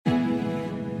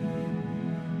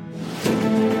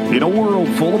In a world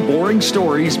full of boring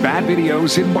stories, bad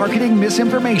videos, and marketing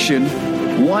misinformation,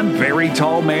 one very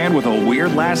tall man with a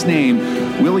weird last name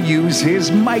will use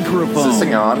his microphone. Is this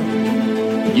thing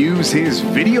on? Use his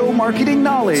video marketing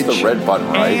knowledge. It's the red button,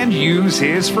 right? And use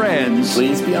his friends.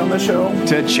 Please be on the show.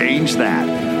 To change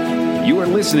that. You are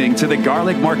listening to the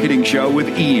Garlic Marketing Show with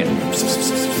Ian.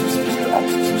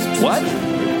 What?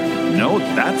 No,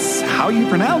 that's how you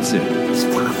pronounce it.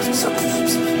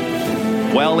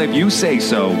 Well, if you say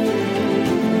so,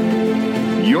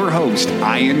 your host,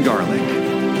 Ian Garlic.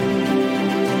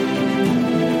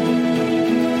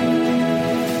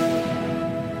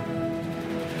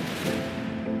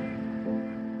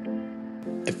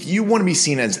 If you want to be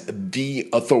seen as the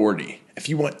authority, if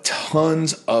you want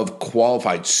tons of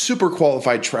qualified, super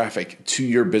qualified traffic to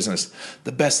your business,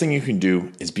 the best thing you can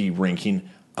do is be ranking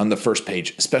on the first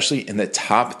page, especially in the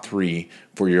top 3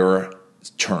 for your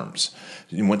terms.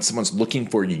 And when someone's looking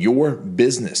for your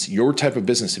business, your type of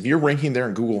business, if you're ranking there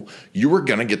in Google, you are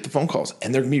going to get the phone calls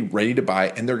and they're going to be ready to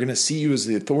buy and they're going to see you as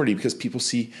the authority because people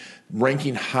see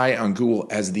ranking high on Google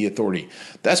as the authority.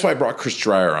 That's why I brought Chris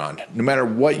Dreyer on. No matter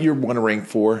what you want to rank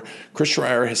for, Chris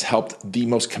Dreyer has helped the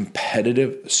most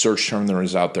competitive search term there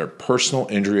is out there, personal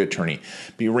injury attorney,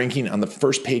 be ranking on the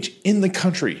first page in the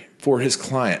country for his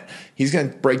client. He's going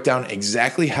to break down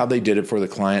exactly how they did it for the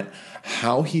client,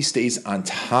 how he stays on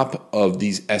top of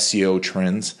these SEO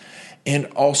trends, and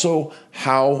also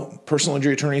how personal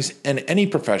injury attorneys and any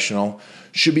professional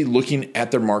should be looking at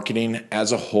their marketing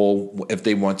as a whole if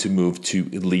they want to move to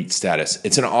elite status.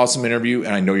 It's an awesome interview,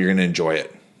 and I know you're going to enjoy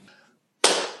it.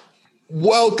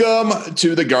 Welcome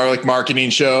to the Garlic Marketing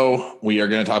Show. We are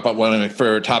going to talk about one of my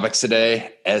favorite topics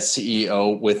today,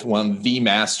 SEO, with one of the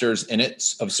masters in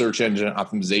it of search engine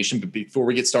optimization. But before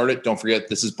we get started, don't forget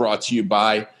this is brought to you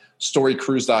by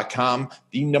StoryCruise.com,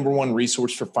 the #1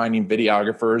 resource for finding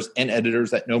videographers and editors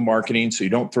that know marketing so you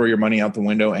don't throw your money out the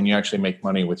window and you actually make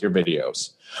money with your videos.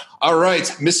 All right,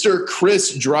 Mr.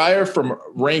 Chris Dreyer from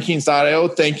Rankings.io,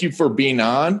 thank you for being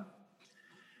on.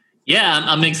 Yeah,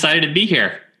 I'm excited to be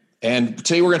here. And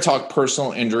today we're going to talk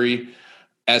personal injury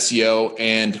SEO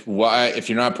and why, if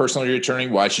you're not a personal injury attorney,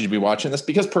 why should you be watching this?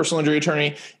 Because personal injury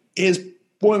attorney is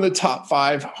one of the top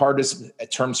 5 hardest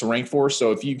terms to rank for.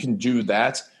 So if you can do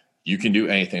that, you can do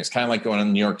anything. It's kind of like going to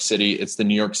New York City. It's the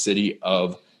New York City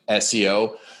of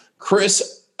SEO.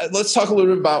 Chris, let's talk a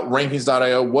little bit about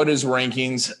Rankings.io. What is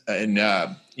Rankings? And,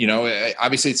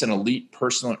 obviously it's an elite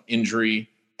personal injury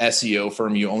SEO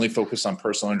firm. You only focus on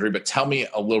personal injury, but tell me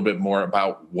a little bit more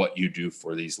about what you do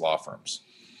for these law firms.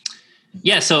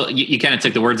 Yeah, so you kind of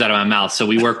took the words out of my mouth. So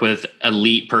we work with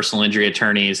elite personal injury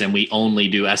attorneys and we only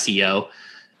do SEO.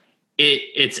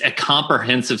 It's a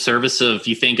comprehensive service. So if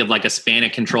you think of like a span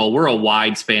of control, we're a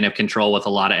wide span of control with a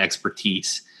lot of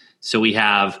expertise. So we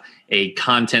have a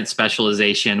content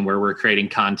specialization where we're creating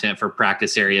content for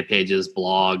practice area pages,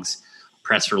 blogs,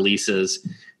 press releases.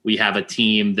 We have a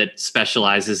team that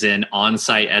specializes in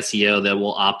on-site SEO that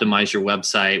will optimize your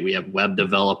website. We have web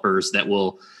developers that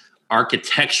will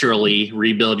architecturally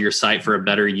rebuild your site for a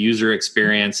better user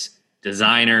experience,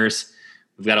 designers.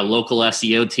 We've got a local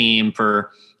SEO team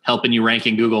for helping you rank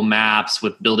in Google Maps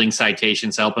with building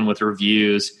citations, helping with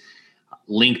reviews,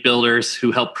 link builders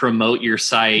who help promote your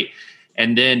site.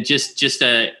 And then it's just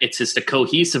a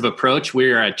cohesive approach.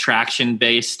 We're a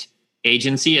traction-based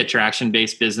agency, a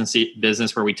traction-based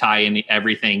business where we tie in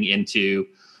everything into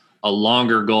a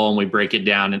longer goal and we break it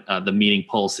down, the meeting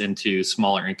pulse into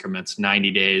smaller increments, 90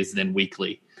 days, then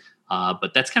weekly.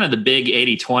 But that's kind of the big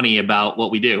 80-20 about what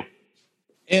we do.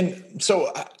 And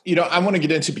so, I want to get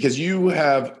into, because you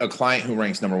have a client who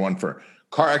ranks #1 for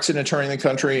car accident attorney in the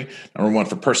country, #1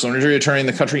 for personal injury attorney in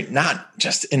the country, not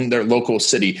just in their local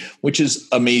city, which is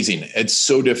amazing. It's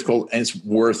so difficult and it's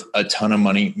worth a ton of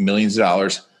money, millions of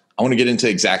dollars. I want to get into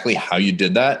exactly how you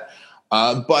did that.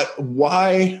 But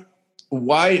why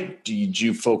did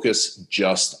you focus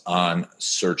just on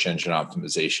search engine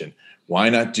optimization? Why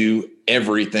not do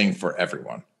everything for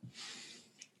everyone?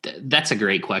 That's a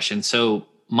great question. So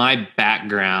my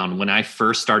background when I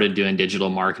first started doing digital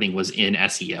marketing was in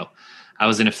SEO. I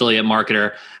was an affiliate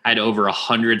marketer. I had over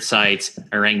 100 sites.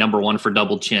 I ranked #1 for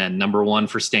Double Chin, #1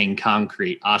 for Stain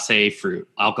Concrete, acai fruit,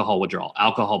 alcohol withdrawal,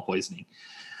 alcohol poisoning.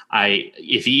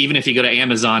 If you go to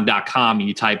Amazon.com and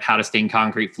you type how to stain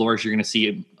concrete floors, you're going to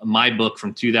see my book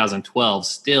from 2012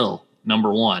 still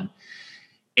 #1.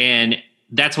 And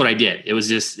that's what I did. It was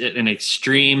just an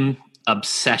extreme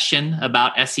obsession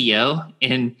about SEO,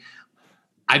 and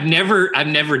I've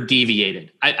never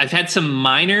deviated. I've had some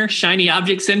minor shiny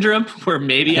object syndrome where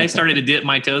maybe I started to dip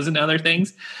my toes into other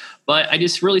things, but I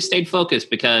just really stayed focused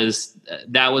because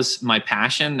that was my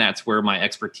passion. That's where my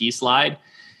expertise lied.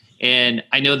 And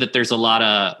I know that there's a lot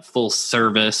of full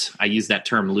service, I use that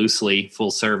term loosely, full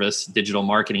service digital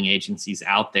marketing agencies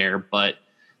out there. But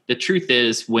the truth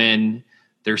is, when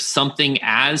there's something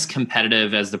as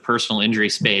competitive as the personal injury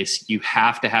space, you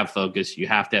have to have focus, you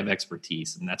have to have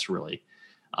expertise. And that's really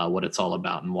what it's all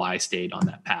about and why I stayed on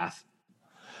that path.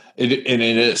 It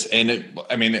is.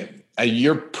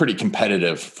 You're pretty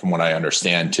competitive from what I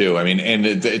understand too. I mean, and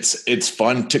it's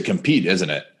fun to compete,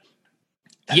 isn't it?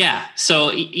 Yeah.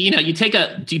 So, you take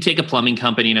a plumbing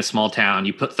company in a small town,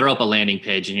 you throw up a landing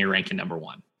page and you're ranking number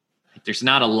one. There's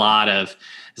not a lot of,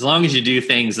 as long as you do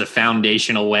things the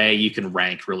foundational way, you can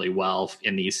rank really well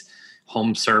in these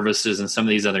home services and some of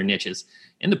these other niches.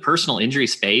 In the personal injury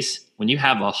space, when you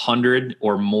have 100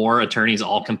 or more attorneys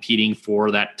all competing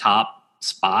for that top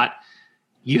spot,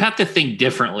 you have to think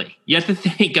differently. You have to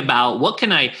think about, what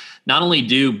can I not only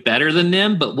do better than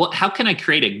them, but how can I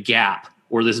create a gap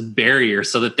or this barrier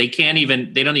so that they don't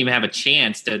even have a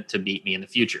chance to beat me in the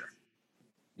future.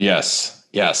 Yes.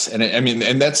 And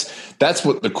that's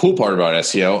what the cool part about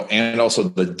SEO, and also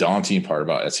the daunting part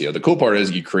about SEO. The cool part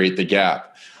is you create the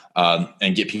gap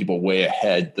and get people way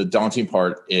ahead. The daunting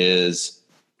part is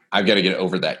I've got to get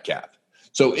over that gap.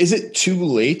 So is it too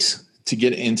late to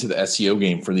get into the SEO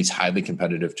game for these highly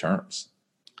competitive terms?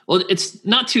 Well, it's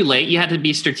not too late. You have to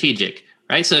be strategic.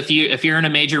 Right. So if you're in a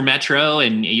major metro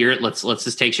and let's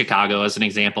just take Chicago as an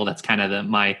example. That's kind of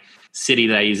my city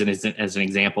that I use as an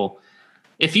example.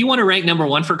 If you want to rank number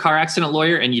one for car accident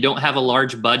lawyer and you don't have a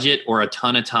large budget or a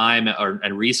ton of time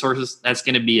and resources, that's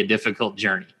going to be a difficult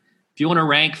journey. If you want to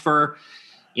rank for,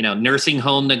 nursing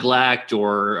home neglect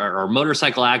or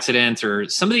motorcycle accidents or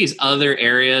some of these other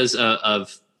areas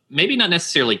of maybe not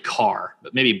necessarily car,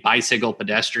 but maybe bicycle,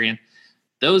 pedestrian,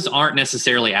 those aren't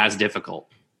necessarily as difficult.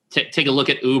 Take a look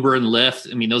at Uber and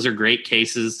Lyft. I mean, those are great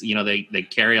cases. They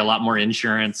carry a lot more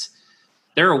insurance.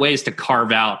 There are ways to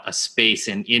carve out a space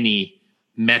in any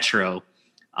metro.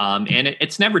 And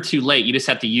it's never too late. You just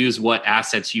have to use what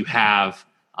assets you have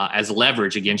as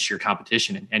leverage against your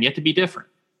competition. And you have to be different.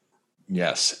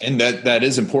 Yes. And that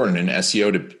is important in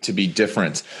SEO to be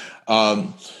different.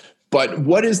 But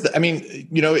what is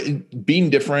being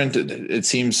different, it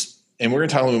seems, and we're going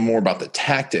to talk a little more about the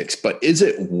tactics, but is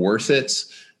it worth it?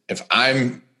 If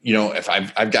I've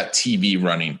got TV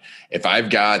running, if I've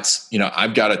got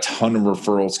a ton of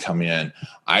referrals come in,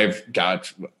 I've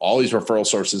got all these referral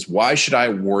sources. Why should I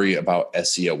worry about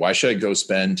SEO? Why should I go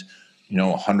spend,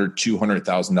 $100,000,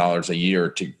 $200,000 a year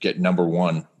to get number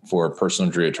one for a personal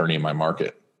injury attorney in my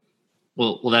market?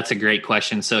 Well, that's a great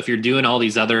question. So if you're doing all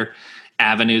these other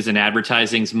avenues and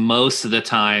advertisings, most of the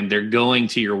time they're going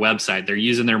to your website. They're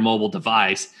using their mobile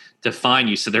device to find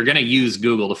you. So they're going to use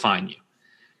Google to find you.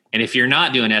 And if you're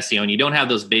not doing SEO and you don't have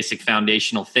those basic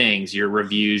foundational things, your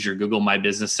reviews, your Google My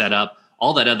Business setup,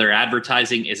 all that other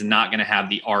advertising is not going to have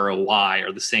the ROI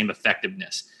or the same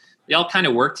effectiveness. They all kind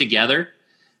of work together.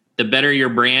 The better your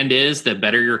brand is, the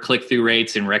better your click-through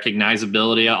rates and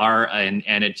recognizability are. And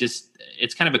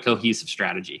it's kind of a cohesive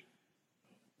strategy.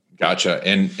 Gotcha.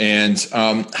 And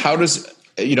how does,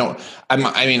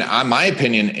 my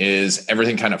opinion is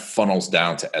everything kind of funnels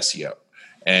down to SEO.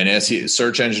 And SEO,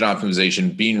 search engine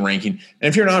optimization, being ranking. And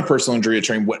if you're not a personal injury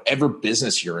attorney, whatever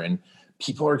business you're in,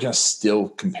 people are going to still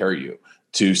compare you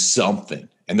to something,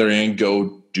 and they're going to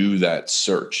go do that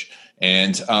search.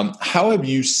 And how have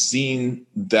you seen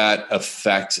that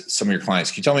affect some of your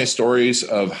clients? Can you tell me stories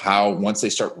of how once they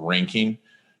start ranking,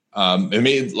 it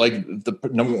made like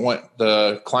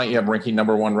the client you have ranking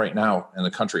number one right now in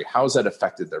the country, how has that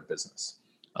affected their business?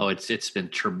 Oh, it's been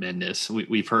tremendous.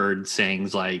 We've heard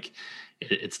sayings like,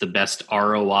 it's the best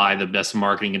ROI, the best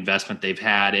marketing investment they've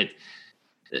had.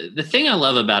 The thing I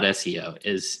love about SEO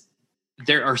is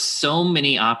there are so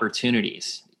many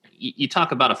opportunities. You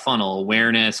talk about a funnel,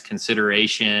 awareness,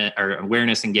 consideration, or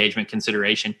awareness, engagement,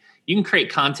 consideration. You can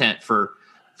create content for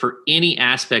any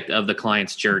aspect of the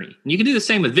client's journey. And you can do the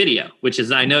same with video, which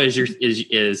is, I know,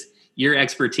 is your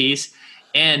expertise.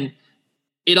 And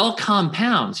it all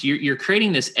compounds. You're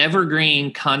creating this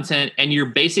evergreen content, and you're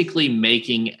basically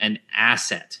making an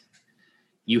asset.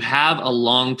 You have a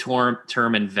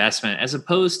long-term investment as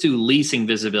opposed to leasing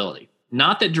visibility.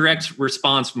 Not that direct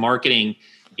response marketing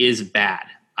is bad.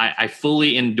 I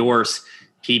fully endorse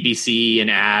PPC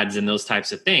and ads and those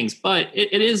types of things, but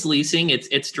it is leasing.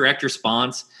 It's direct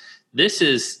response. This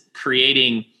is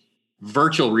creating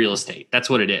virtual real estate.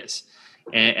 That's what it is.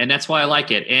 And that's why I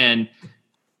like it. And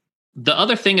the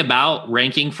other thing about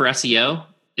ranking for SEO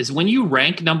is when you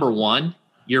rank number one,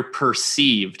 you're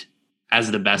perceived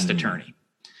as the best attorney.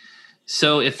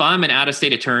 So if I'm an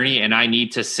out-of-state attorney and I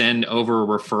need to send over a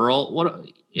referral, what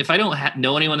if I don't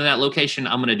know anyone in that location?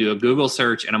 I'm going to do a Google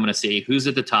search and I'm going to see who's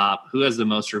at the top, who has the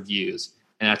most reviews,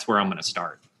 and that's where I'm going to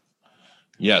start.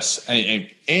 Yes.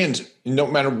 And no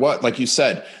matter what, like you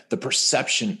said, the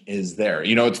perception is there.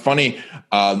 You know, it's funny.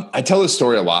 I tell this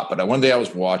story a lot, but one day I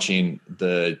was watching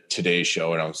the Today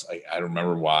Show and I don't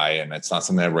remember why. And it's not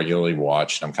something I regularly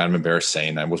watch. I'm kind of embarrassed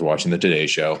saying I was watching the Today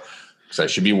Show because I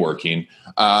should be working.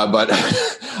 But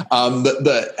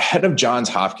the head of Johns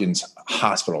Hopkins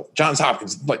Hospital,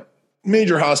 like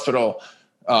major hospital,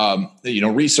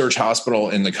 research hospital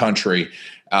in the country,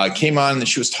 came on and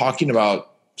she was talking about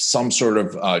some sort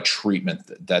of treatment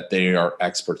that they are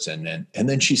experts in. And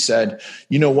then she said,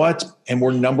 you know what? And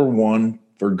we're number one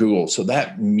for Google. So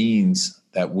that means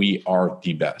that we are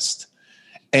the best.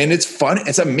 And it's fun.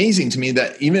 It's amazing to me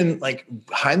that even like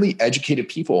highly educated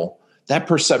people, that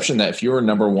perception that if you're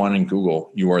number one in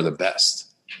Google, you are the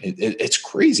best. It's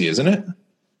crazy, isn't it?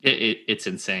 It's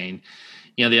insane.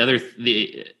 You know,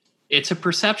 it's a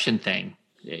perception thing.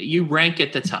 You rank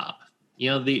at the top.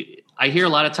 You know, I hear a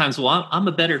lot of times, well, I'm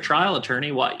a better trial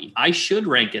attorney. Why? I should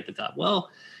rank at the top. Well,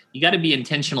 you got to be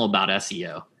intentional about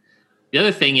SEO. The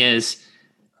other thing is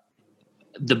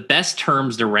the best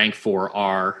terms to rank for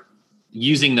are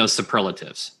using those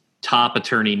superlatives. Top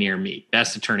attorney near me,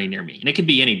 best attorney near me. And it could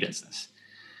be any business.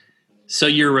 So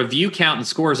your review count and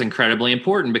score is incredibly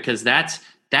important because that's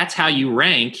how you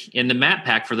rank in the map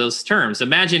pack for those terms.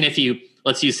 Imagine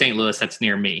let's use St. Louis, that's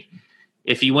near me.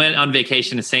 If you went on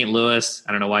vacation to St. Louis,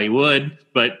 I don't know why you would,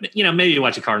 but maybe you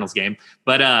watch a Cardinals game.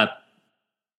 But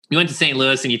you went to St.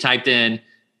 Louis and you typed in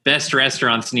best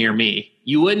restaurants near me.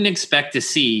 You wouldn't expect to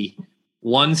see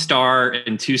 1-star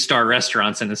and 2-star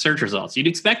restaurants in the search results. You'd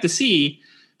expect to see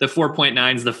the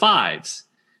 4.9s, the 5s.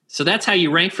 So that's how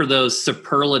you rank for those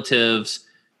superlatives.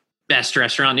 Best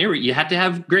restaurant near you have to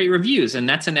have great reviews, and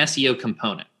that's an SEO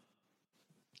component.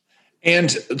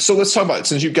 And so let's talk about it.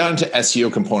 Since you've got into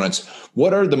SEO components,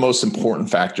 what are the most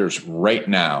important factors right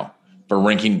now for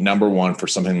ranking number one for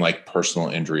something like personal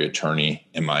injury attorney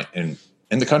in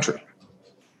the country?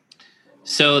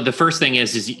 So the first thing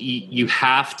is you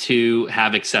have to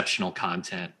have exceptional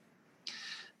content.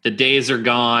 The days are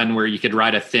gone where you could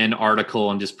write a thin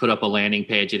article and just put up a landing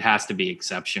page. It has to be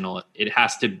exceptional. It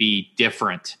has to be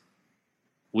different.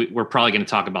 We're probably going to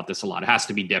talk about this a lot. It has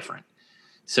to be different.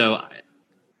 So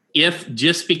if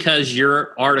just because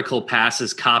your article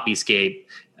passes Copyscape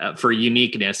for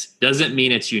uniqueness doesn't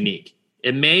mean it's unique.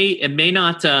 It may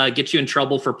not get you in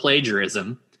trouble for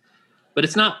plagiarism, but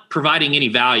it's not providing any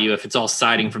value if it's all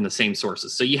citing from the same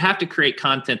sources. So you have to create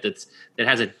content that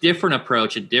has a different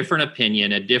approach, a different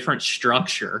opinion, a different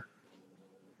structure.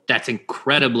 That's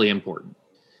incredibly important.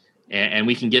 And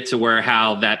we can get to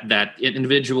how that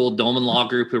individual Dolman Law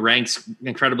Group who ranks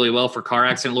incredibly well for car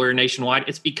accident lawyer nationwide,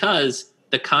 it's because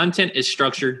the content is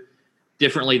structured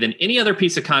differently than any other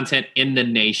piece of content in the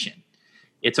nation.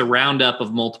 It's a roundup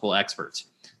of multiple experts.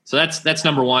 So that's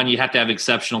number one. You have to have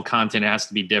exceptional content. It has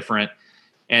to be different.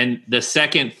 And the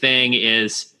second thing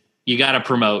is you got to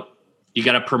promote. You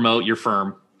got to promote your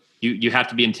firm. You have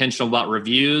to be intentional about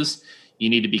reviews. You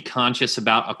need to be conscious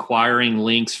about acquiring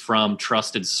links from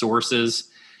trusted sources.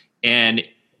 And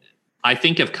I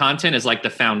think of content as like the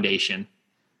foundation.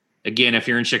 Again, if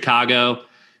you're in Chicago,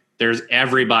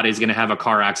 everybody's going to have a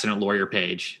car accident lawyer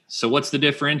page. So what's the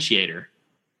differentiator?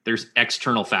 There's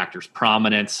external factors,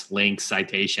 prominence, links,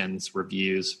 citations,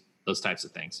 reviews, those types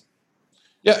of things.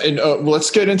 Yeah. And let's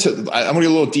get into, I'm going to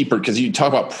get a little deeper because you talk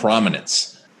about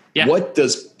prominence. Yeah. What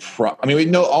does,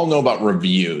 we all know about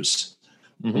reviews,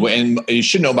 mm-hmm. and you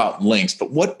should know about links,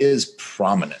 but what is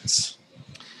prominence?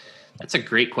 That's a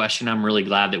great question. I'm really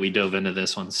glad that we dove into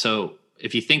this one. So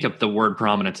if you think of the word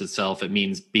prominence itself, it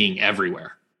means being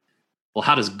everywhere. Well,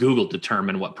 how does Google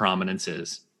determine what prominence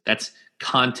is? That's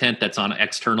content that's on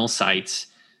external sites.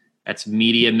 That's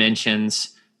media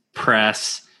mentions,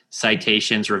 press,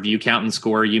 citations, review count and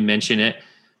score. You mention it.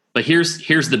 But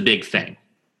here's the big thing.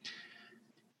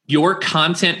 Your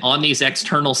content on these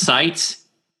external sites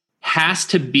has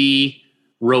to be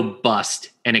robust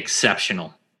and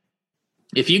exceptional.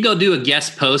 If you go do a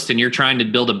guest post and you're trying to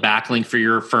build a backlink for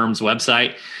your firm's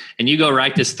website and you go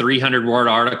write this 300-word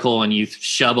article and you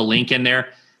shove a link in there,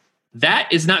 that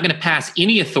is not going to pass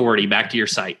any authority back to your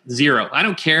site. Zero. I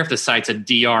don't care if the site's a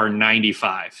DR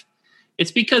 95.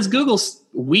 It's because Google's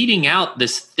weeding out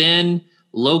this thin,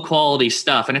 low-quality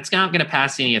stuff, and it's not going to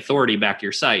pass any authority back to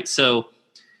your site. So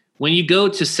when you go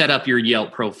to set up your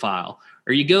Yelp profile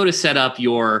or you go to set up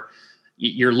your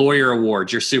lawyer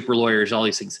awards, your super lawyers, all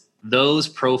these things, those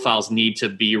profiles need to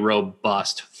be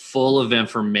robust, full of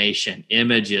information,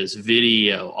 images,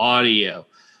 video, audio.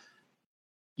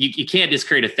 You can't just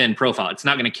create a thin profile. It's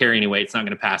not going to carry any weight. It's not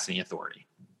going to pass any authority.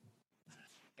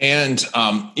 And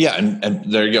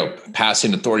and there you go,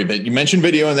 passing authority. But you mentioned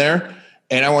video in there,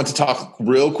 and I want to talk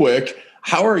real quick.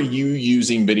 How are you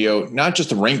using video, not just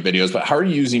to rank videos, but how are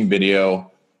you using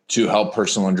video to help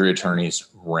personal injury attorneys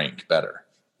rank better?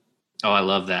 Oh, I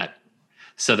love that.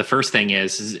 So the first thing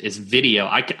is video.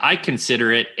 I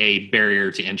consider it a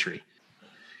barrier to entry.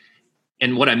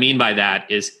 And what I mean by that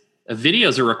is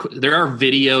there are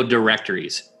video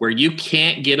directories where you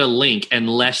can't get a link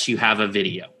unless you have a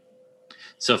video.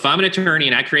 So if I'm an attorney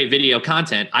and I create video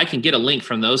content, I can get a link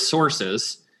from those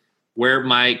sources where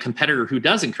my competitor who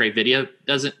doesn't create video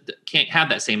can't have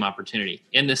that same opportunity.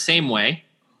 In the same way,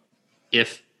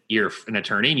 if you're an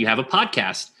attorney and you have a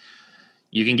podcast,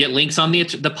 you can get links on the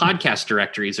podcast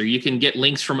directories, or you can get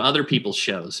links from other people's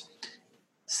shows.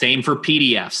 Same for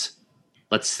PDFs.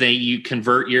 Let's say you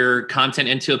convert your content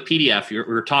into a PDF.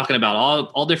 We're talking about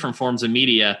all different forms of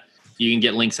media. You can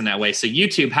get links in that way. So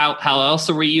YouTube, how else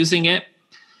are we using it?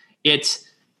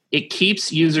 It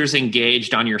keeps users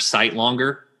engaged on your site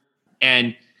longer.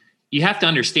 And you have to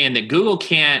understand that Google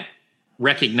can't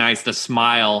recognize the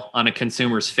smile on a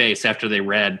consumer's face after they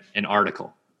read an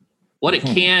article. What it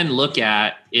can look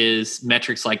at is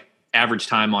metrics like average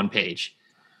time on page.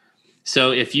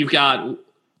 So if you've got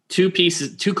two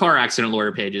car accident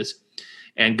lawyer pages,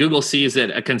 and Google sees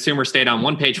that a consumer stayed on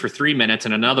one page for 3 minutes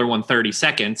and another one 30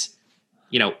 seconds,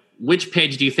 which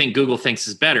page do you think Google thinks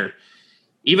is better?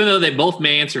 Even though they both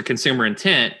may answer consumer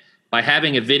intent, by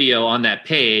having a video on that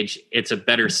page, it's a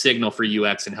better signal for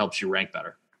UX and helps you rank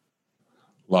better.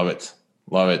 Love it.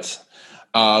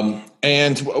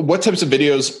 And what types of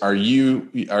videos are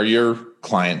your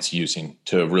clients using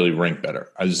to really rank better?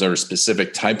 Is there a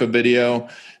specific type of video?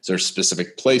 Is there a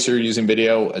specific place you're using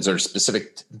video? Is there a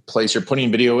specific place you're putting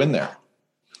video in there?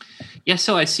 Yeah,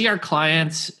 so I see our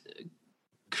clients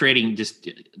creating just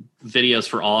videos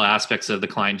for all aspects of the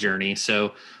client journey.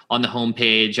 So on the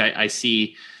homepage, I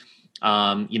see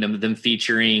them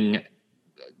featuring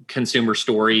consumer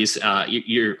stories.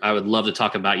 I would love to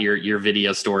talk about your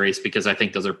video stories, because I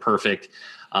think those are perfect.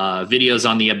 Videos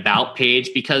on the about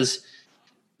page, because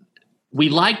we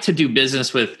like to do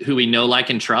business with who we know,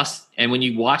 like, and trust. And when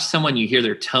you watch someone, you hear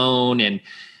their tone, and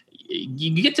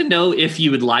you get to know if you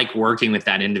would like working with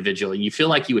that individual. You feel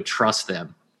like you would trust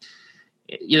them.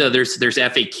 There's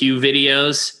FAQ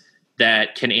videos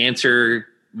that can answer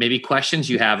maybe questions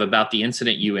you have about the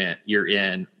incident you're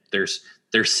in. There's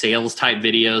sales type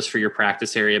videos for your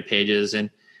practice area pages. And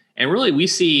really we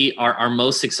see our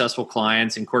most successful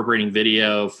clients incorporating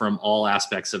video from all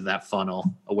aspects of that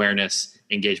funnel: awareness,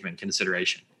 engagement,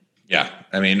 consideration. Yeah.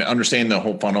 I mean, understanding the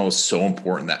whole funnel is so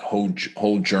important, that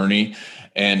whole journey.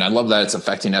 And I love that it's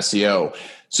affecting SEO.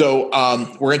 So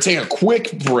we're going to take a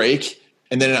quick break,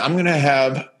 and then I'm going to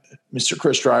have Mr.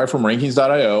 Chris Dreyer from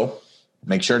Rankings.io.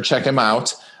 Make sure to check him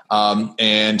out.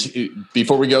 And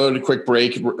before we go to a quick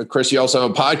break, Chris, you also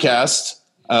have a podcast,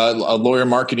 a lawyer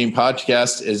marketing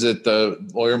podcast. Is it the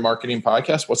Lawyer Marketing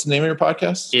Podcast? What's the name of your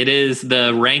podcast? It is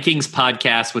the Rankings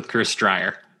Podcast with Chris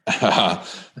Dreyer.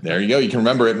 There you go. You can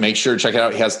remember it. Make sure to check it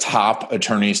out. He has top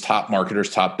attorneys, top marketers,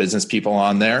 top business people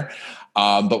on there.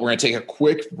 But we're going to take a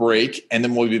quick break, and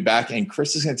then we'll be back. And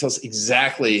Chris is going to tell us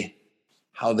exactly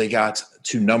how they got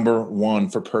to number one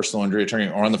for personal injury attorney,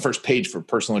 or on the first page for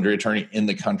personal injury attorney in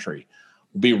the country.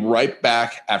 We'll be right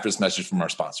back after this message from our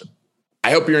sponsor.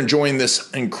 I hope you're enjoying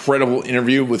this incredible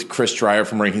interview with Chris Dreyer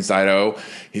from Rankings.io.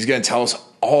 He's going to tell us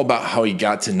all about how he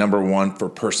got to number one for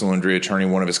personal injury attorney,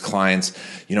 one of his clients.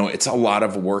 It's a lot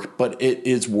of work, but it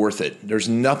is worth it. There's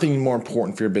nothing more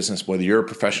important for your business, whether you're a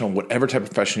professional, whatever type of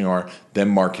professional you are, than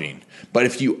marketing. But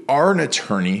if you are an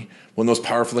attorney, one of those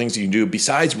powerful things you can do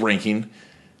besides ranking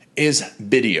is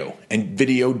video, and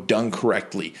video done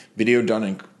correctly, video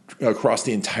done across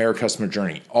the entire customer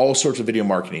journey, all sorts of video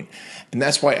marketing. And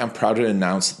that's why I'm proud to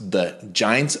announce the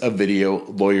Giants of Video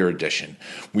Lawyer Edition.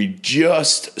 We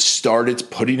just started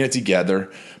putting it together,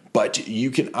 but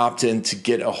you can opt in to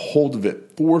get a hold of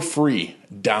it for free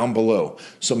down below.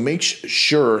 So make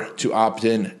sure to opt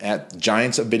in at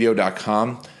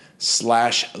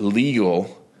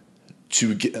giantsofvideo.com/legal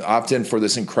to opt in for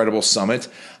this incredible summit.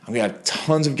 We got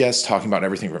tons of guests talking about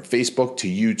everything from Facebook to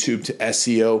YouTube to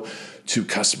SEO to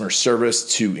customer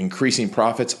service to increasing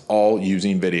profits, all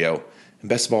using video. And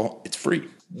best of all, it's free.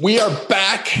 We are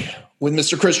back with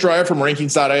Mr. Chris Dreyer from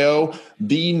Rankings.io,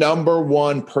 the number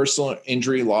one personal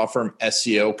injury law firm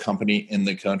SEO company in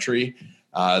the country.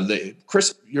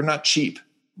 Chris, you're not cheap,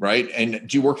 right? And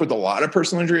do you work with a lot of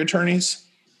personal injury attorneys?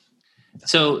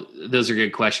 So those are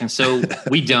good questions. So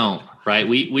we don't, right?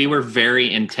 We were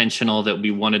very intentional that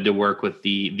we wanted to work with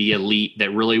the elite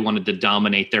that really wanted to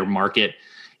dominate their market.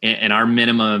 And our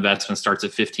minimum investment starts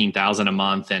at $15,000 a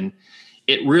month. And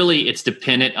it's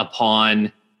dependent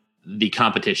upon the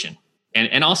competition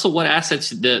and also what assets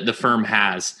the firm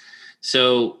has.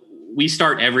 So we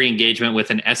start every engagement with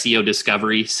an SEO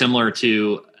discovery, similar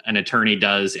to an attorney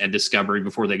does a discovery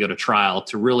before they go to trial,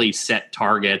 to really set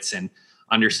targets and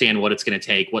understand what it's going to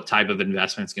take, what type of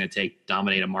investment it's going to take to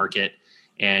dominate a market.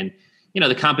 And,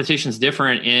 the competition is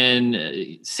different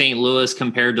in St. Louis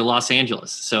compared to Los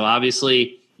Angeles. So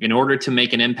obviously, in order to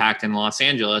make an impact in Los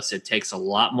Angeles, it takes a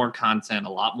lot more content, a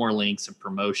lot more links and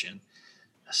promotion.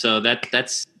 So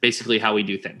that's basically how we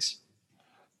do things.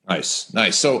 Nice.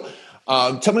 So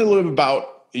tell me a little bit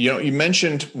about, you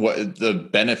mentioned what the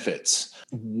benefits.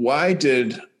 Why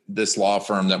did this law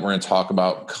firm that we're going to talk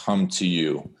about come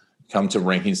to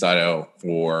Rankings.io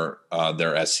for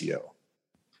their SEO?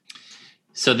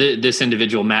 So this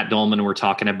individual, Matt Dolman, we're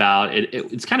talking about,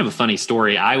 it's kind of a funny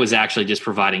story. I was actually just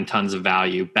providing tons of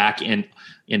value back in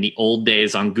the old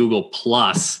days on Google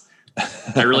Plus.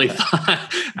 I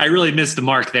really missed the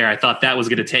mark there. I thought that was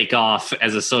going to take off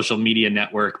as a social media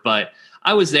network, but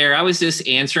I was there. I was just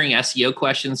answering SEO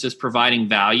questions, just providing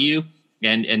value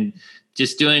and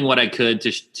just doing what I could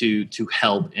to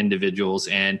help individuals.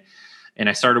 And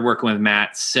I started working with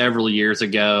Matt several years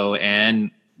ago,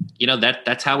 and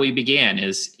that's how we began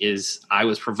is I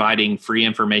was providing free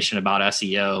information about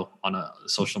SEO on a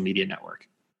social media network.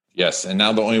 Yes. And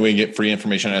now the only way you get free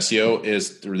information on SEO is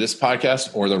through this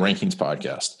podcast or the Rankings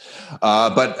podcast.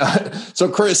 So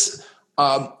Chris,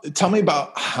 tell me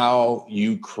about how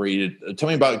you tell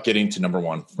me about getting to number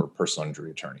one for personal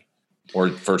injury attorney, or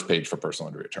first page for personal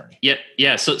injury attorney.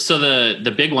 Yeah. So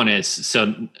the big one is,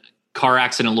 car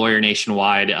accident lawyer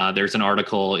nationwide. There's an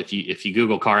article. If you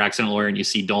Google car accident lawyer and you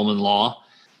see Dolman Law,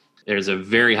 there's a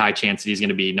very high chance that he's going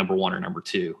to be number one or number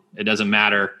two. It doesn't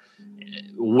matter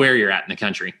where you're at in the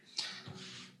country.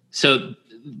 So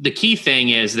the key thing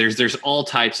is there's all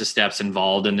types of steps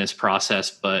involved in this process.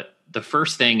 But the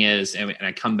first thing is, and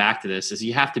I come back to this, is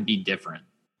you have to be different.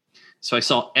 So I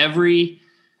saw every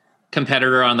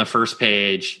competitor on the first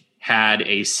page had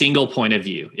a single point of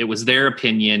view. It was their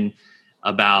opinion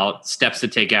about steps to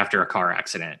take after a car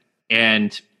accident.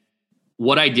 And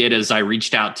what I did is I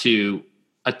reached out to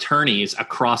attorneys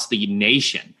across the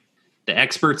nation, the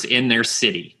experts in their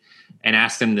city, and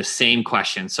asked them the same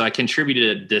question. So I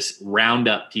contributed this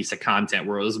roundup piece of content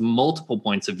where it was multiple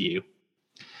points of view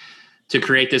to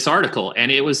create this article.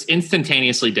 And it was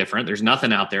instantaneously different. There's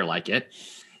nothing out there like it.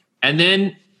 And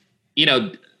then,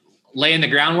 laying the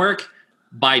groundwork,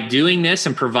 by doing this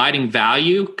and providing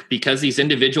value, because these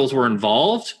individuals were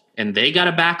involved and they got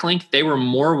a backlink, they were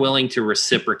more willing to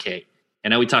reciprocate. I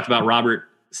know we talked about Robert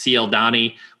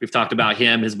Cialdini. We've talked about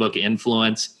him, his book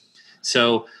Influence.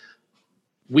 So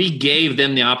we gave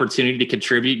them the opportunity to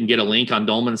contribute and get a link on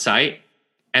Dolman's site.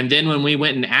 And then when we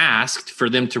went and asked for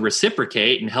them to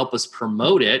reciprocate and help us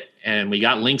promote it, and we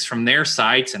got links from their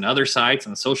sites and other sites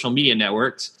and social media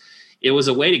networks, it was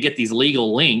a way to get these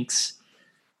legal links.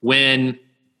 When,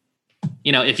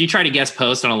 if you try to guest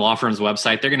post on a law firm's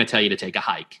website, they're going to tell you to take a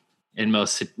hike in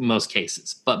most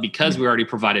cases. But because we already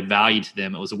provided value to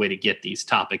them, it was a way to get these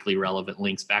topically relevant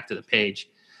links back to the page.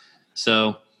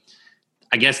 So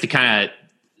I guess to kind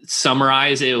of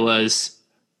summarize, it was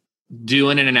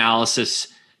doing an analysis,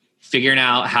 figuring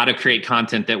out how to create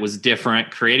content that was different,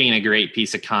 creating a great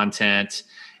piece of content,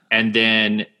 and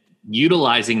then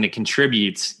utilizing the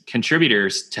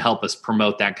contributors to help us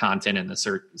promote that content in the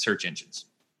search engines.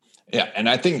 Yeah. And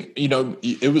I think,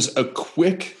 it was a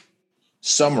quick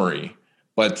summary,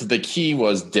 but the key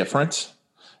was different.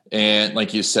 And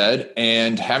like you said,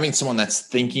 and having someone that's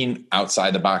thinking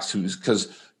outside the box,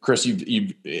 because Chris,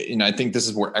 and I think this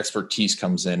is where expertise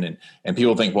comes in, and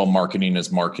people think, well, marketing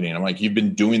is marketing. I'm like, you've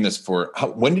been doing this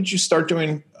when did you start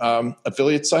doing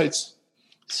affiliate sites?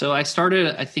 So I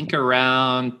started, I think,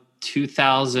 around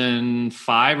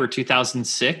 2005 or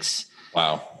 2006.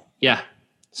 Wow. Yeah.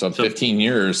 So 15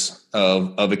 years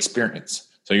of experience.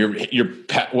 So you're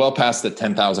well past the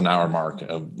 10,000 hour mark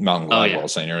of Mountain Gladwell,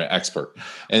 saying you're an expert.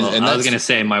 And I was going to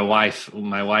say my wife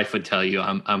would tell you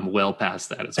I'm well past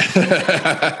that as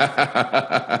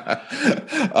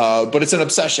well. But it's an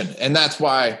obsession, and that's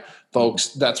why, folks.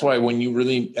 That's why when you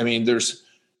really,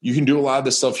 you can do a lot of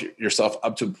this stuff yourself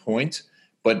up to a point,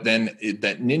 But then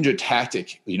that ninja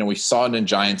tactic, we saw it in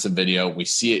Giants of Video. We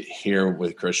see it here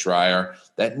with Chris Schreier.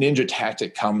 That ninja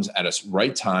tactic comes at a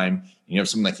right time. You have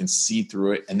someone that can see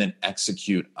through it and then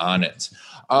execute on it.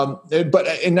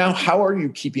 And now, how are you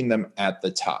keeping them at the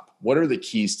top? What are the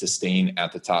keys to staying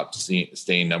at the top,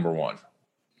 staying number one?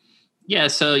 Yeah,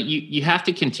 so you have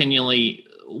to continually.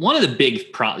 One of the big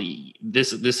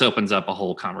this opens up a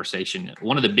whole conversation.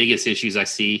 One of the biggest issues I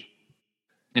see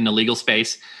in the legal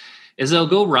space is they'll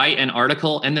go write an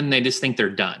article and then they just think they're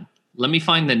done. Let me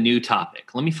find the new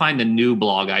topic. Let me find the new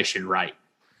blog I should write.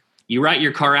 You write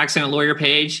your car accident lawyer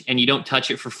page and you don't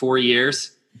touch it for 4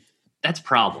 years. That's a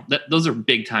problem. Those are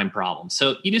big time problems.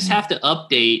 So you just have to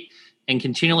update and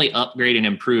continually upgrade and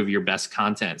improve your best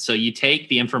content. So you take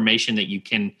the information that you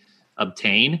can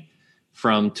obtain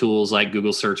from tools like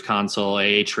Google Search Console,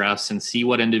 Ahrefs, and see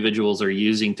what individuals are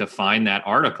using to find that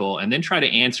article, and then try to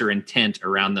answer intent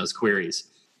around those queries.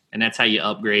 And that's how you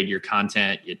upgrade your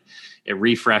content. It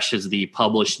refreshes the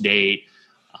published date,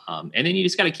 and then you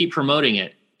just got to keep promoting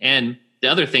it. And the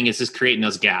other thing is just creating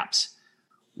those gaps.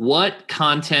 What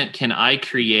content can I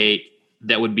create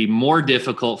that would be more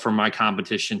difficult for my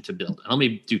competition to build? And let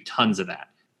me do tons of that.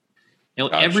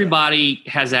 Gotcha. Everybody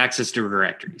has access to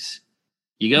directories.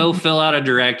 You go fill out a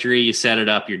directory, you set it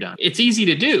up, you're done. It's easy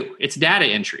to do. It's data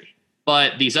entry.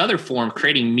 But these other forms,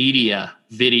 creating media,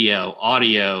 video,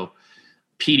 audio,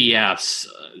 PDFs,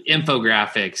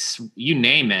 infographics, you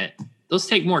name it, those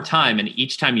take more time. And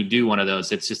each time you do one of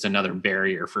those, it's just another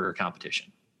barrier for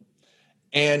competition.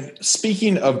 And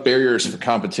speaking of barriers for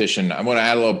competition, I want to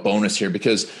add a little bonus here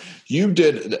because you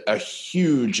did a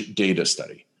huge data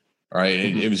study. All right.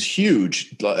 Mm-hmm. It was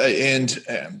huge and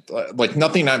like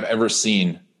nothing I've ever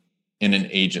seen in an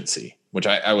agency, which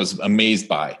I was amazed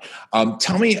by.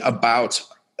 Tell me about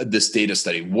this data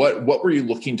study. What were you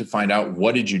looking to find out?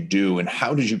 What did you do? And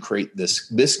how did you create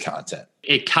this content?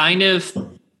 It kind of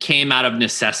came out of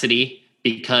necessity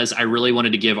because I really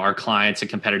wanted to give our clients a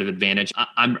competitive advantage.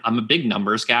 I'm a big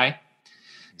numbers guy.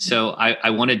 So I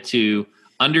wanted to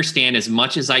understand as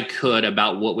much as I could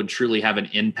about what would truly have an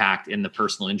impact in the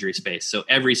personal injury space. So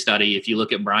every study, if you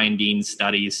look at Brian Dean's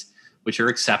studies, which are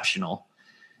exceptional,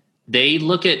 they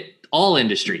look at all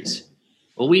industries.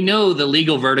 Well, we know the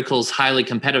legal vertical is highly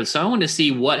competitive. So I wanted to see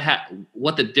what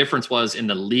the difference was in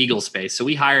the legal space. So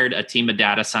we hired a team of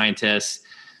data scientists.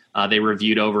 They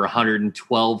reviewed over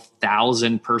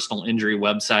 112,000 personal injury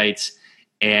websites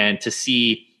and to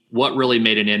see what really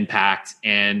made an impact.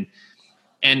 And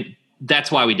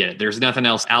that's why we did it. There's nothing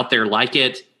else out there like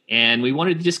it. And we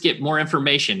wanted to just get more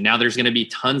information. Now there's going to be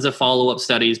tons of follow-up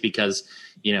studies because,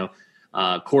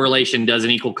 correlation doesn't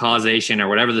equal causation or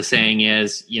whatever the saying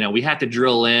is. We have to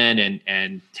drill in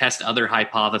and test other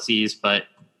hypotheses, but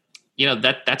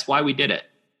that's why we did it.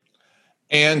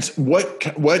 And what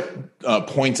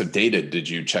points of data did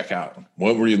you check out?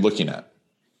 What were you looking at?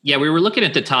 Yeah, we were looking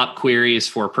at the top queries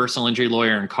for personal injury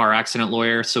lawyer and car accident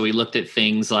lawyer. So we looked at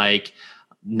things like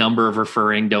number of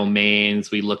referring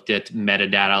domains. We looked at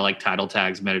metadata like title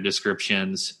tags, meta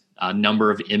descriptions,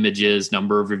 number of images,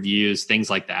 number of reviews, things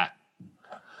like that.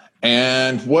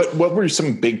 And what were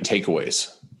some big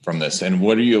takeaways from this? And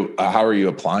how are you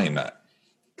applying that?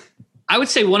 I would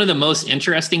say one of the most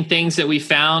interesting things that we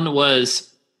found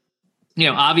was,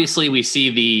 obviously we see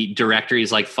the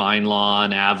directories like FindLaw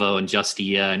and Avo and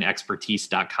Justia and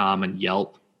expertise.com and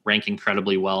Yelp rank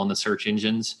incredibly well in the search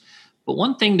engines. But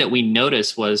one thing that we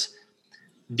noticed was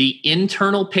the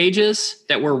internal pages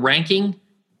that were ranking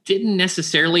didn't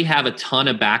necessarily have a ton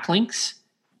of backlinks.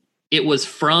 It was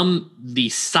from the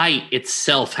site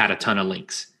itself had a ton of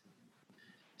links.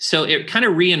 So it kind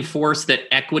of reinforced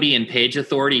that equity and page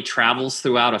authority travels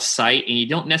throughout a site, and you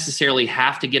don't necessarily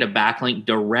have to get a backlink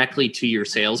directly to your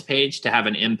sales page to have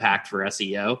an impact for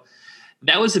SEO.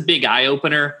 That was a big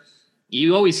eye-opener.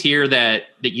 You always hear that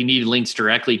you need links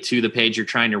directly to the page you're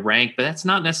trying to rank, but that's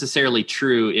not necessarily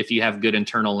true if you have good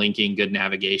internal linking, good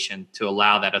navigation to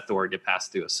allow that authority to pass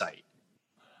through a site.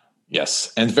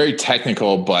 Yes, and it's very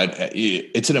technical, but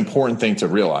it's an important thing to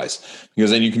realize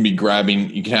because then you can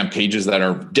have pages that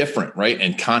are different, right?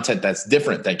 And content that's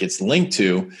different that gets linked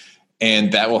to,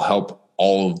 and that will help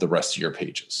all of the rest of your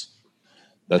pages.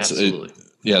 That's absolutely.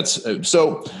 Yes.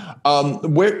 So,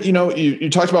 where you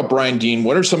talked about Brian Dean.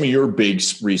 What are some of your big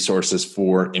resources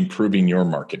for improving your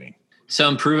marketing? So,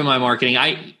 improving my marketing,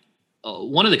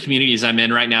 one of the communities I'm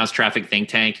in right now is Traffic Think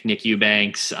Tank, Nick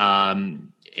Eubanks,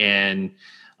 and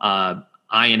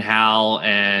Ian Howell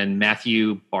and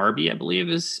Matthew Barbie, I believe,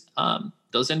 is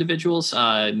those individuals.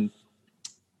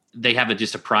 they have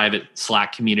just a private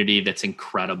Slack community that's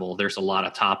incredible. There's a lot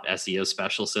of top SEO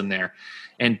specialists in there.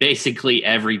 And basically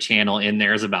every channel in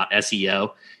there is about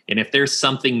SEO. And if there's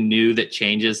something new that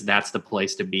changes, that's the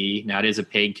place to be. Now, it is a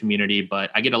paid community,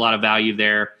 but I get a lot of value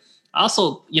there.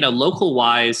 Also, local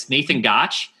wise, Nathan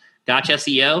Gotch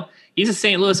SEO, he's a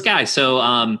St. Louis guy.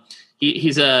 So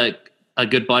he's a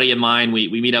good buddy of mine.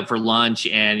 We meet up for lunch,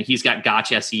 and he's got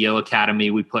Gotch SEO Academy.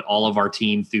 We put all of our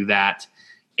team through that.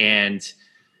 And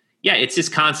yeah, it's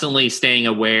just constantly staying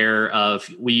aware of,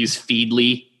 we use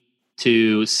Feedly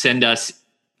to send us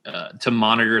to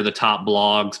monitor the top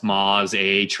blogs, Moz,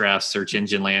 Ahrefs, Search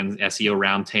Engine Land, SEO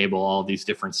Roundtable, all these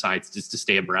different sites, just to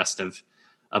stay abreast of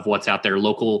what's out there.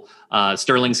 Local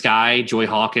Sterling Sky, Joy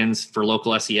Hawkins for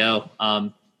local SEO.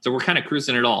 So we're kind of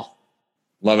cruising it all.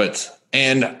 Love it.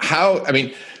 And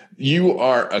you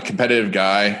are a competitive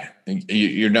guy.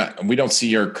 You're not, we don't see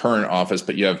your current office,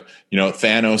 but you have,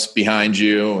 Thanos behind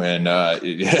you. And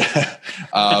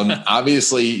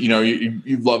obviously,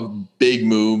 you love big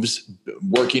moves,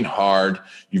 working hard.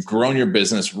 You've grown your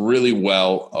business really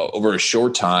well over a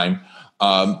short time.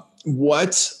 How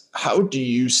do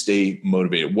you stay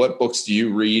motivated? What books do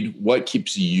you read? What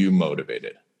keeps you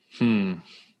motivated?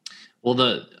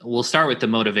 Well, we'll start with the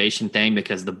motivation thing,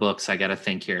 because the books, I got to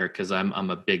think here, because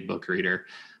I'm a big book reader.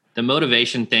 The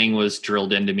motivation thing was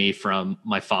drilled into me from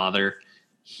my father.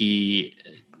 He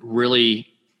really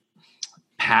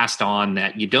passed on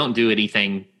that you don't do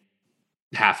anything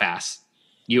half-ass.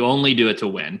 You only do it to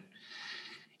win.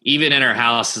 Even in our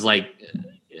house, is like,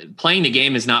 playing the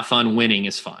game is not fun. Winning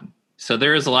is fun. So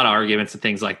there is a lot of arguments and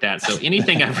things like that. So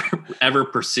anything I've ever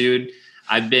pursued,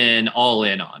 I've been all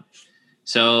in on.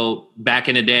 So back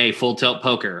in the day, Full Tilt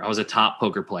Poker, I was a top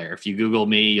poker player. If you Google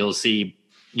me, you'll see,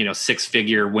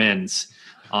 6-figure wins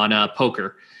on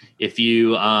poker. If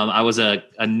you, I was a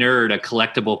nerd, a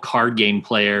collectible card game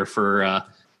player for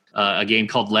a game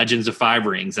called Legends of Five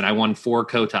Rings, and I won 4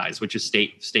 Kotais, which is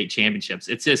state championships.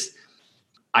 It's just,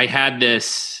 I've got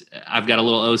a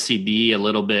little OCD,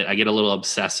 I get a little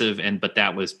obsessive, but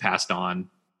that was passed on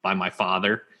by my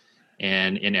father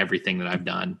and in everything that I've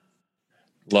done.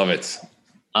 Love it.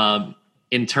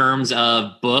 In terms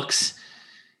of books,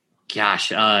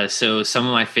 so some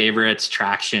of my favorites,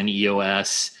 Traction,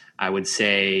 EOS, I would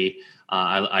say,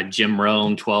 Jim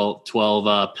Rohn,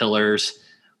 12 Pillars.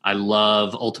 I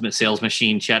love Ultimate Sales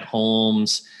Machine, Chet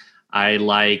Holmes. I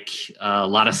like a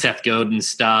lot of Seth Godin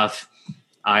stuff.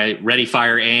 Ready,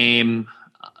 Fire, Aim,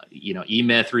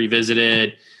 E-Myth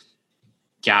Revisited.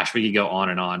 Gosh, we could go on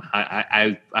and on.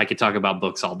 I could talk about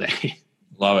books all day.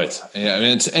 Love it. Yeah,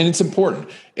 it's important.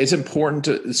 It's important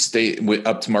to stay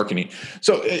up to marketing.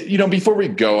 So, before we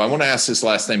go, I want to ask this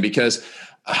last thing, because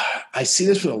I see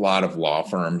this with a lot of law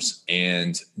firms,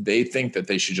 and they think that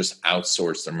they should just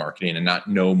outsource their marketing and not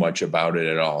know much about it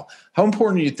at all. How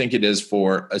important do you think it is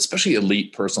for, especially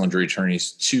elite personal injury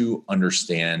attorneys, to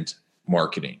understand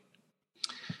marketing?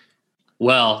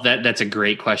 Well, that's a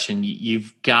great question.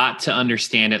 You've got to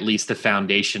understand at least the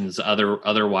foundations.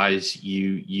 Otherwise,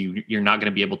 you're not going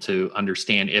to be able to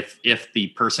understand if the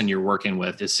person you're working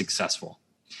with is successful.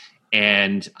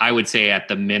 And I would say, at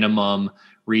the minimum,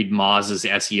 read Moz's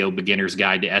SEO Beginner's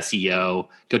Guide to SEO.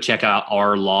 Go check out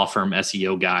our law firm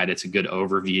SEO guide. It's a good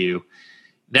overview.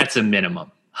 That's a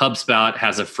minimum. HubSpot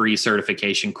has a free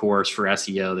certification course for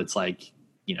SEO that's like,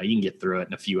 you can get through it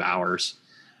in a few hours.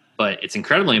 But it's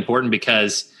incredibly important,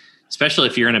 because especially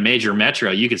if you're in a major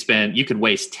metro, you could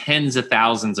waste tens of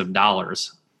thousands of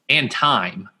dollars and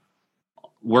time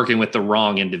working with the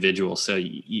wrong individual. So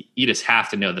you just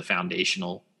have to know the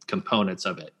foundational components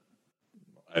of it.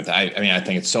 I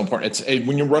think it's so important.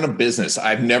 When you run a business,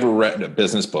 I've never read a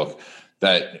business book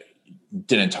that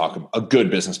didn't talk about a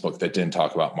good business book that didn't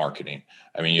talk about marketing.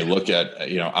 I mean, you look at,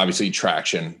 obviously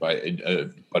Traction, but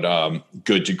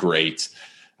Good to Great,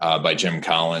 by Jim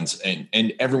Collins,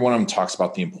 and every one of them talks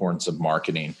about the importance of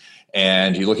marketing.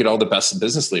 And you look at all the best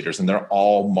business leaders, and they're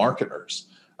all marketers.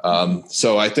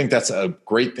 So I think that's a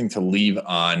great thing to leave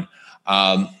on.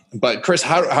 But Chris,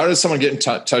 how does someone get in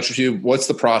touch with you? What's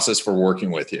the process for working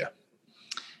with you?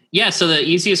 Yeah, so the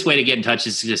easiest way to get in touch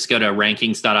is to just go to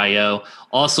rankings.io.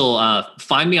 Also,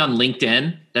 find me on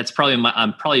LinkedIn. That's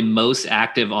I'm probably most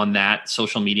active on that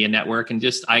social media network, and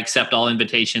I accept all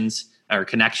invitations or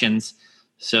connections.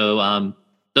 So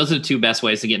those are the 2 best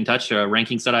ways to get in touch,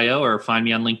 rankings.io or find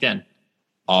me on LinkedIn.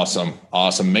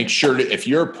 Awesome. Make sure if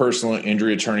you're a personal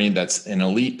injury attorney, that's an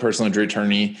elite personal injury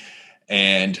attorney,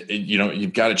 and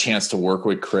you've got a chance to work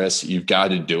with Chris, you've got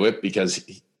to do it, because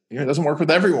it doesn't work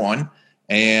with everyone.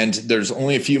 And there's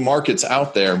only a few markets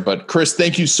out there. But Chris,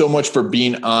 thank you so much for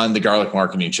being on the Garlic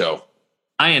Marketing Show.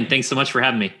 Ian, thanks so much for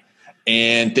having me.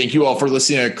 And thank you all for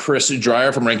listening to Chris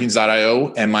Dreyer from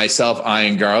Rankings.io and myself,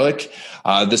 Ian Garlic.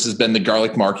 This has been the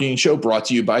Garlic Marketing Show, brought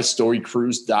to you by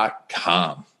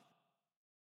StoryCruise.com.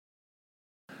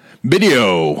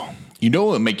 Video. You know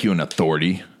it will make you an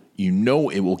authority. You know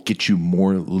it will get you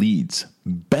more leads,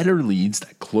 better leads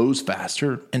that close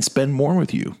faster and spend more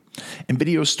with you. And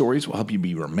video stories will help you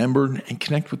be remembered and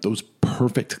connect with those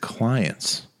perfect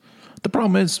clients. The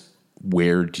problem is,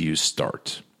 where do you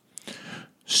start?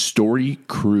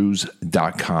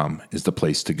 StoryCruise.com is the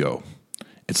place to go.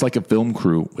 It's like a film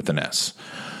crew with an S.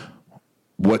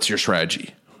 What's your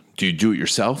strategy? Do you do it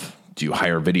yourself? Do you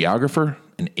hire a videographer,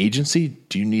 an agency?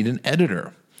 Do you need an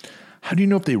editor? How do you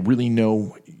know if they really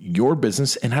know your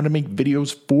business and how to make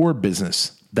videos for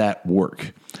business that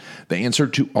work? The answer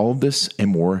to all of this and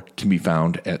more can be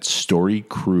found at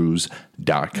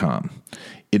StoryCruise.com.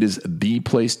 It is the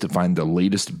place to find the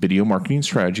latest video marketing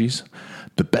strategies,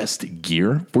 the best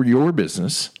gear for your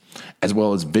business, as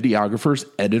well as videographers,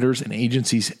 editors, and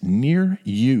agencies near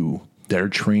you that are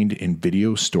trained in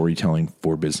video storytelling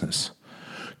for business.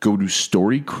 Go to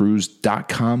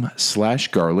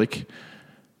StoryCruise.com/garlic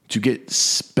to get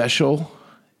special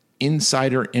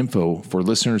insider info for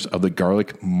listeners of the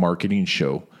Garlic Marketing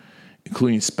Show,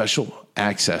 including special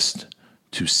access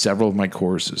to several of my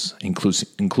courses,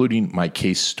 including my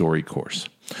case story course.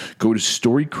 Go to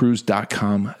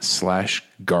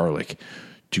StoryCruise.com/garlic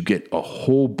to get a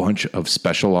whole bunch of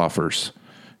special offers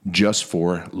just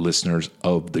for listeners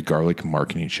of the Garlic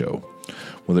Marketing Show.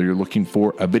 Whether you're looking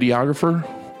for a videographer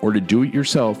or to do it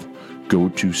yourself, go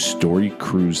to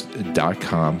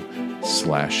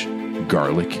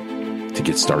StoryCruise.com/garlic to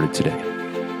get started today.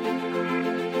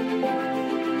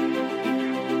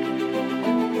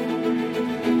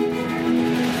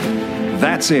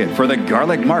 That's it for the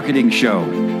Garlic Marketing Show.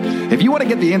 If you want to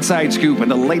get the inside scoop and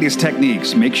the latest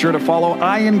techniques, make sure to follow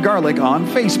Ian Garlic on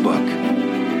Facebook.